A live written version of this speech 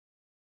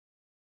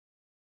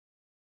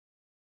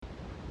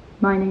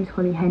My name's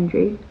Holly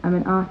Hendry. I'm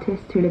an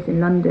artist who lives in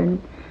London,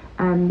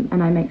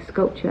 and I make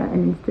sculpture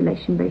and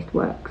installation-based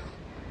works.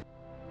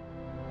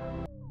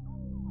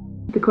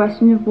 The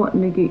question of what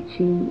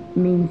Noguchi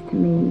means to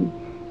me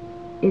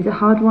is a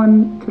hard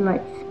one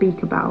to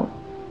speak about,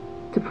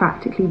 to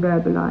practically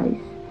verbalise,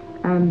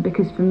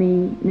 because for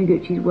me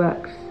Noguchi's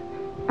works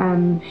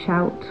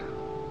shout,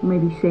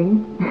 maybe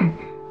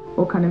sing,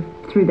 or kind of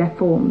through their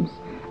forms,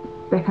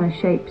 their kind of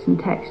shapes and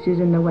textures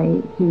and the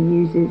way he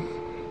uses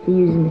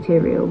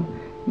material,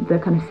 the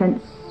kind of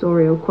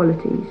sensorial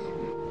qualities.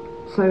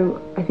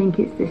 So I think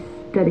it's this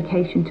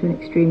dedication to an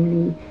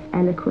extremely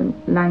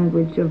eloquent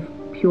language of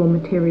pure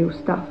material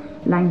stuff,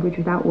 language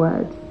without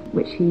words,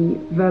 which he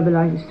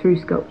verbalises through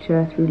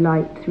sculpture, through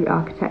light, through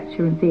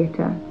architecture and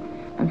theatre.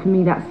 And for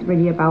me that's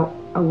really about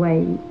a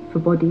way for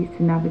bodies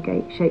to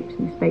navigate shapes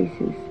and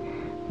spaces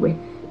with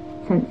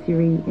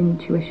sensory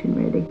intuition,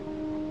 really.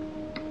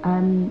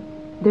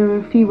 There are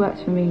a few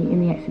works for me in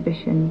the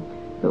exhibition,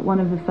 but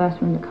one of the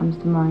first one that comes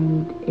to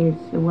mind is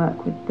a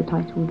work with the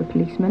title The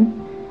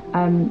Policeman.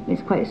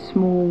 It's quite a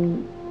small,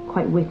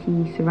 quite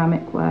witty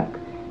ceramic work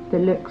that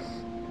looks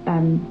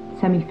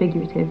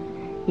semi-figurative,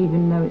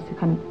 even though it's a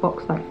kind of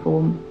box-like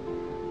form.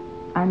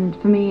 And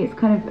for me it's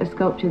kind of a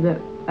sculpture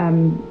that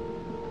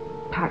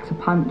packs a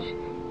punch.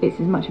 It's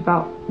as much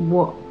about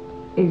what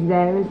is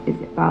there as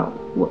it's about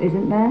what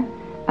isn't there,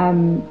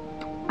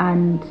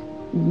 and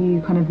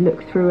you kind of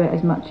look through it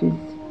as much as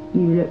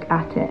you look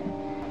at it.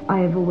 I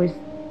have always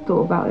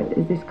thought about it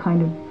as this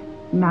kind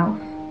of mouth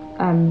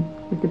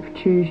with the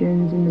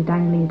protrusions and the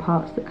dangling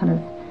parts that kind of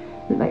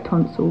look like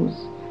tonsils,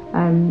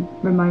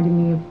 reminding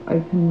me of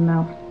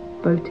open-mouthed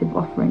votive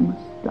offerings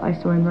that I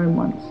saw in Rome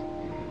once.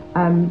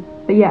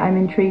 But yeah, I'm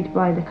intrigued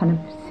by the kind of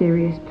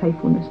serious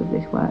playfulness of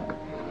this work,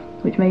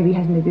 which maybe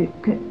has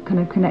kind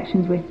of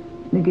connections with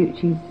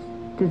Noguchi's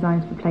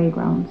designs for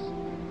playgrounds,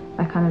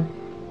 a kind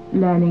of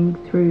learning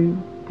through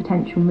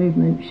potential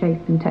movement,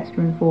 shape and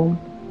texture and form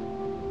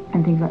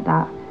and things like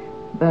that.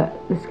 But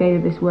the scale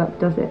of this work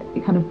does it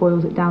kind of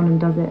boils it down and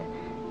does it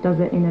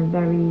in a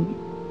very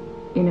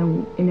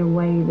in a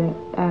way that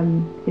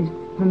is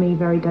for me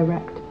very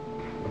direct.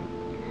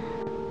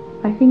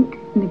 I think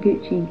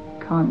Noguchi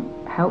can't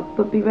help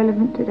but be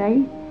relevant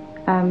today,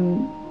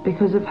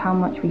 because of how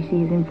much we see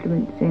his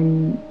influence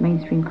in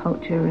mainstream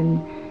culture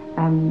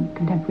and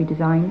contemporary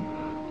design.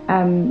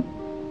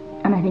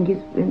 And I think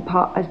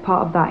as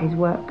part of that, his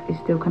work is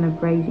still kind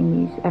of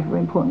raising these ever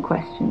important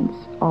questions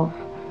of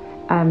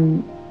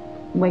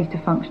ways to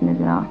function as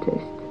an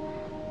artist,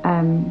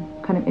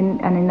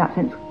 in that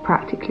sense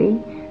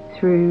practically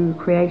through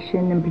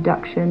creation and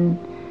production,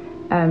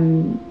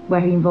 where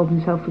he involved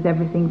himself with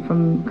everything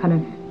from kind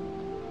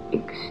of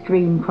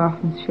extreme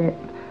craftsmanship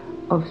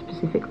of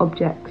specific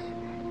objects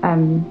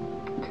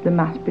to the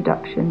mass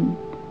production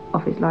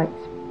of his lights.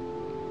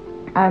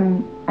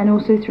 And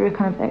also through a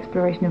kind of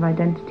exploration of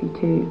identity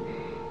too,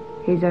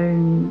 his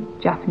own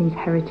Japanese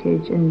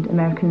heritage and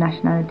American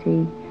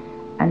nationality,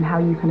 and how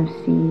you kind of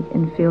see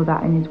and feel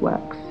that in his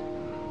works.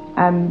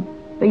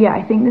 But yeah,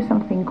 I think there's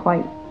something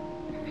quite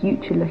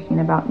future-looking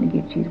about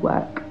Noguchi's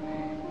work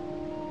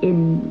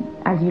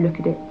as you look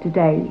at it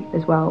today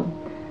as well.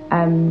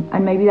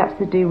 And maybe that's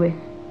to do with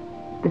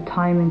the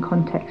time and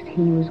context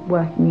he was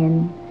working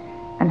in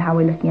and how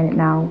we're looking at it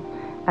now.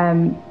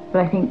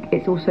 But I think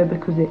it's also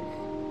because it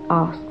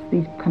asks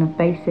these kind of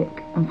basic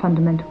and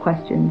fundamental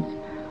questions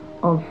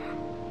of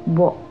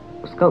what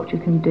sculpture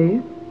can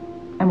do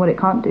and what it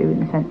can't do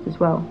in a sense as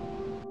well.